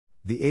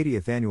The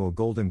 80th Annual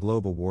Golden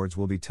Globe Awards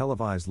will be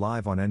televised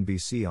live on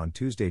NBC on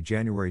Tuesday,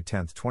 January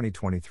 10,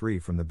 2023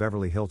 from the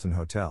Beverly Hilton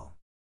Hotel.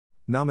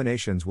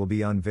 Nominations will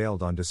be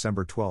unveiled on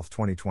December 12,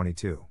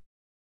 2022.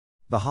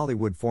 The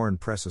Hollywood Foreign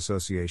Press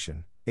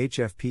Association,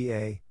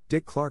 HFPA,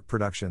 Dick Clark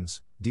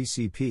Productions,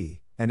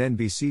 DCP, and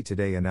NBC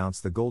today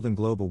announced the Golden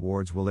Globe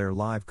Awards will air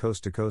live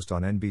coast to coast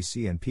on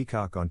NBC and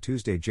Peacock on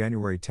Tuesday,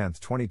 January 10,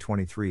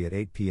 2023 at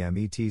 8 p.m.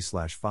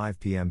 ET/5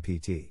 p.m.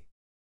 PT.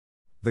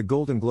 The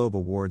Golden Globe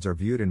Awards are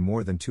viewed in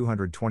more than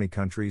 220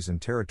 countries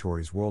and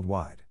territories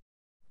worldwide.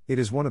 It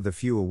is one of the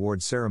few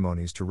award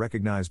ceremonies to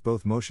recognize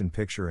both motion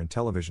picture and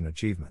television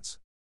achievements.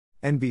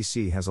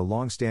 NBC has a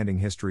long-standing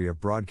history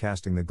of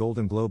broadcasting the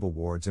Golden Globe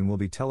Awards and will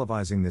be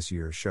televising this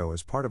year's show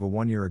as part of a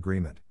one-year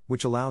agreement,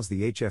 which allows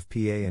the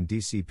HFPA and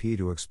DCP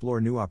to explore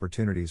new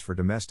opportunities for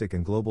domestic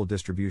and global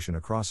distribution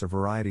across a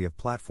variety of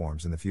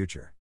platforms in the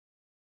future.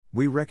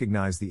 We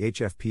recognize the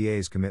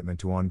HFPA's commitment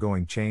to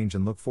ongoing change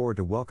and look forward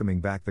to welcoming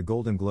back the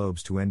Golden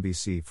Globes to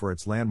NBC for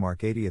its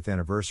landmark 80th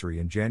anniversary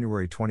in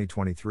January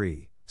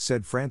 2023,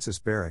 said Francis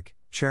Barrick,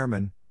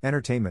 Chairman,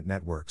 Entertainment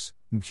Networks,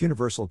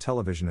 Universal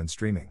Television and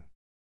Streaming.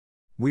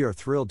 We are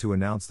thrilled to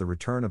announce the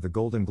return of the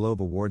Golden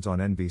Globe Awards on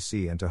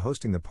NBC and to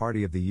hosting the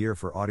party of the year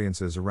for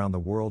audiences around the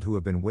world who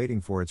have been waiting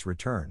for its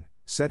return,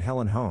 said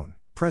Helen Hone,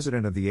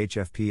 president of the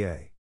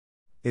HFPA.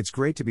 It's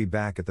great to be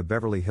back at the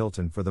Beverly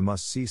Hilton for the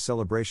must-see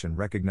celebration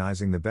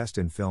recognizing the best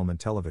in film and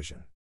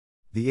television.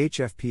 The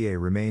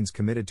HFPA remains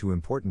committed to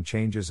important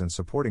changes and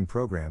supporting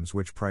programs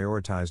which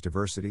prioritize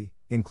diversity,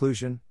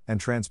 inclusion,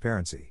 and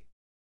transparency.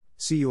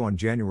 See you on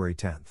January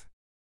 10th.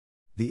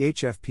 The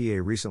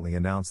HFPA recently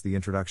announced the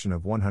introduction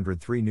of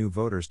 103 new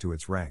voters to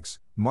its ranks,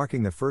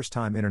 marking the first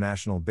time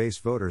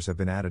international-based voters have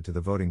been added to the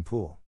voting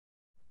pool.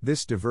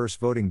 This diverse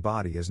voting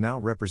body is now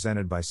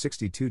represented by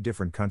 62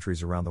 different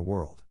countries around the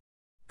world.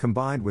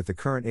 Combined with the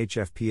current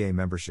HFPA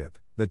membership,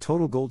 the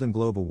total Golden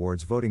Globe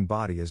Awards voting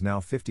body is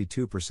now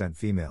 52%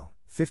 female,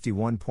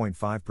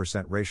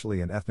 51.5% racially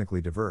and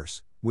ethnically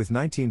diverse, with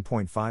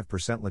 19.5%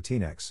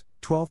 Latinx,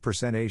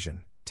 12%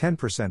 Asian,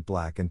 10%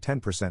 Black and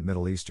 10%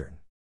 Middle Eastern.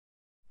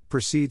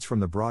 Proceeds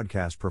from the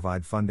broadcast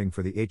provide funding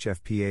for the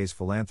HFPA's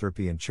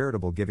philanthropy and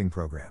charitable giving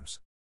programs.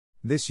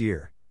 This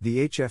year,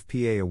 the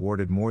HFPA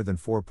awarded more than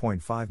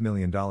 $4.5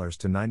 million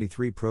to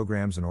 93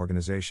 programs and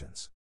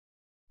organizations.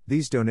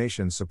 These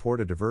donations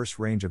support a diverse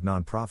range of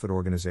nonprofit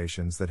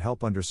organizations that help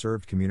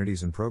underserved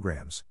communities and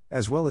programs,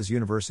 as well as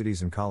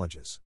universities and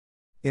colleges.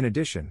 In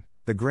addition,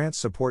 the grants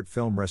support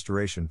film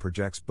restoration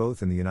projects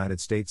both in the United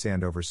States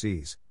and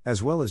overseas,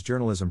 as well as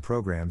journalism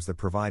programs that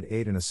provide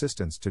aid and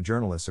assistance to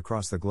journalists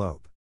across the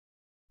globe.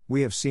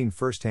 We have seen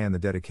firsthand the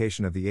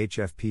dedication of the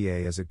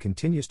HFPA as it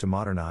continues to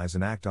modernize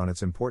and act on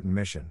its important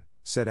mission,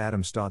 said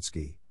Adam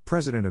Stotsky,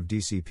 president of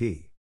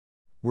DCP.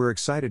 We're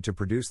excited to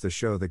produce the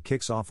show that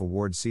kicks off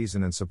award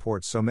season and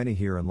supports so many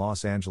here in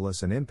Los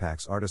Angeles and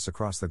impacts artists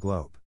across the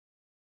globe.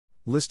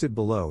 Listed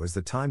below is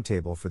the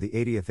timetable for the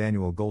 80th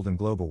Annual Golden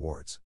Globe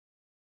Awards.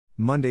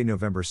 Monday,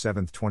 November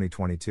 7,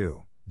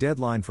 2022,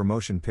 deadline for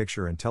motion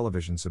picture and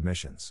television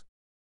submissions.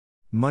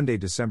 Monday,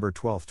 December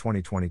 12,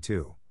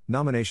 2022,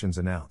 nominations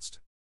announced.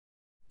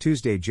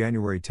 Tuesday,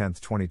 January 10,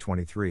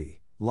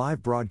 2023,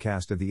 live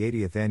broadcast of the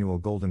 80th Annual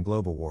Golden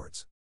Globe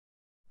Awards.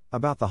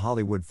 About the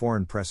Hollywood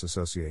Foreign Press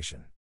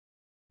Association.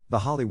 The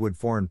Hollywood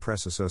Foreign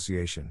Press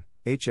Association,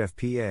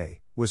 HFPA,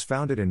 was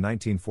founded in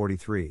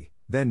 1943,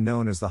 then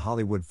known as the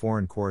Hollywood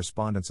Foreign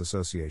Correspondents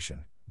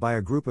Association, by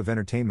a group of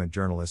entertainment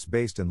journalists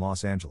based in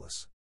Los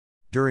Angeles.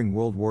 During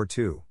World War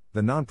II,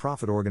 the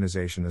nonprofit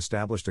organization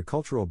established a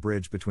cultural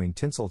bridge between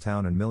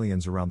Tinseltown and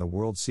millions around the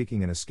world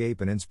seeking an escape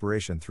and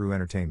inspiration through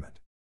entertainment.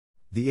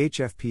 The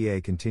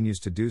HFPA continues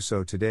to do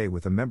so today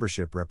with a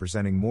membership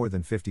representing more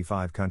than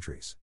 55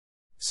 countries.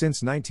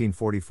 Since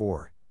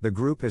 1944, the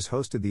group has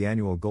hosted the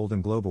annual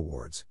Golden Globe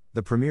Awards,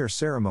 the premier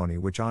ceremony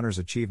which honors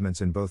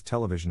achievements in both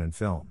television and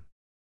film.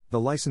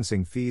 The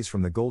licensing fees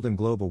from the Golden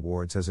Globe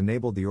Awards has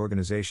enabled the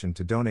organization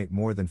to donate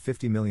more than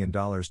 $50 million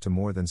to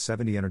more than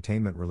 70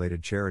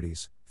 entertainment-related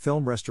charities,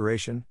 film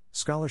restoration,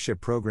 scholarship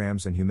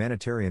programs and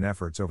humanitarian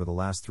efforts over the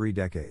last 3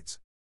 decades.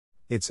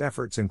 Its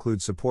efforts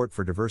include support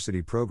for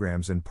diversity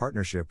programs in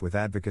partnership with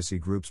advocacy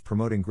groups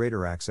promoting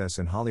greater access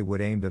in Hollywood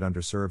aimed at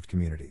underserved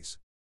communities.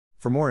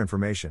 For more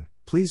information,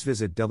 please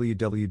visit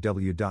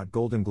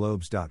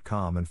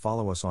www.goldenglobes.com and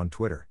follow us on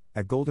Twitter,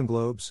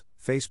 @GoldenGlobes,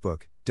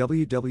 Facebook,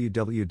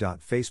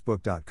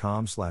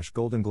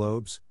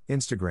 www.facebook.com/GoldenGlobes,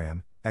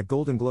 Instagram,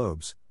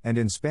 @GoldenGlobes, and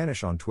in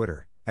Spanish on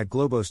Twitter,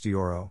 @Globos de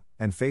Oro,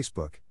 and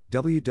Facebook,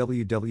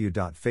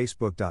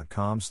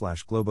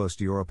 www.facebook.com/Globos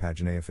de Oro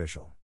Pagina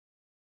Official.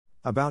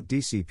 About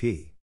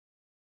DCP.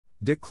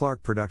 Dick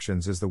Clark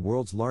Productions is the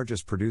world's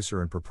largest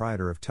producer and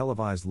proprietor of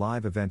televised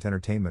live event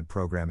entertainment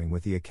programming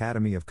with the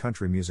Academy of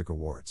Country Music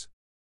Awards,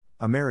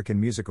 American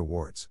Music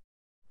Awards,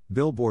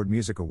 Billboard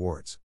Music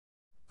Awards,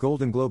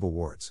 Golden Globe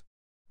Awards,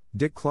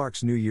 Dick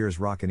Clark's New Year's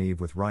Rockin' Eve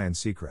with Ryan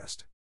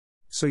Seacrest,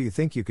 So You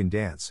Think You Can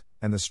Dance,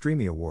 and the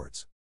Streamy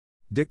Awards.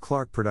 Dick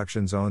Clark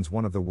Productions owns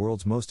one of the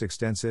world's most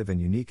extensive and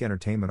unique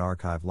entertainment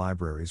archive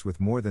libraries with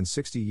more than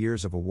 60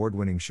 years of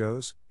award-winning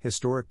shows,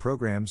 historic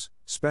programs,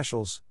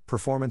 specials,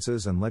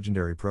 performances and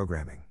legendary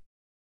programming.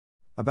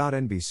 About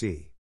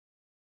NBC.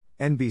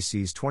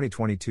 NBC's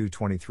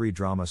 2022-23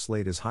 drama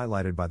slate is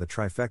highlighted by the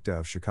trifecta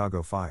of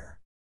Chicago Fire,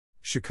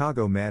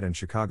 Chicago Med and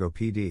Chicago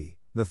PD,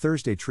 the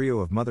Thursday trio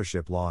of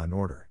Mothership Law &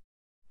 Order,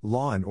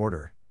 Law &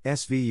 Order,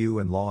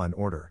 SVU and Law &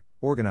 Order,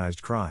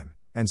 Organized Crime,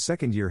 and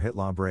second-year hit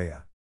La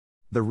Brea.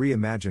 The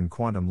reimagined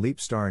Quantum Leap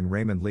starring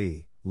Raymond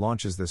Lee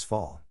launches this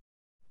fall.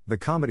 The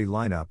comedy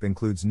lineup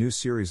includes new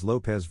series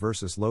Lopez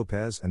vs.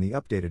 Lopez and the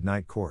updated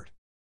Night Court.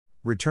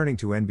 Returning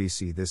to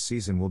NBC this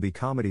season will be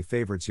comedy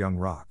favorites Young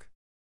Rock,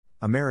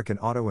 American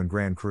Auto and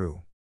Grand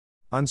Crew.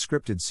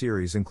 Unscripted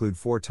series include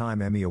four-time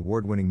Emmy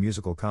award-winning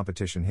musical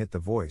competition hit The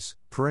Voice,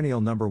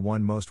 perennial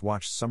 #1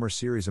 most-watched summer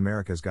series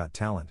America's Got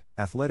Talent,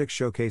 athletic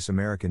showcase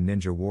American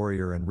Ninja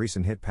Warrior and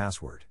recent hit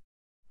Password.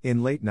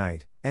 In late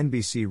night,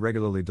 NBC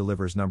regularly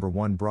delivers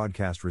 #1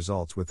 broadcast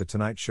results with The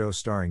Tonight Show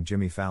starring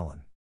Jimmy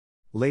Fallon,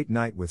 Late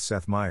Night with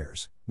Seth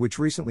Meyers, which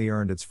recently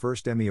earned its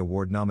first Emmy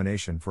Award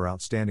nomination for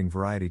Outstanding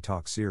Variety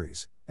Talk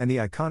Series, and the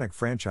iconic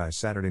franchise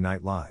Saturday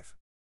Night Live.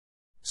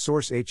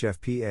 Source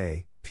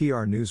HFPA,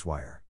 PR Newswire.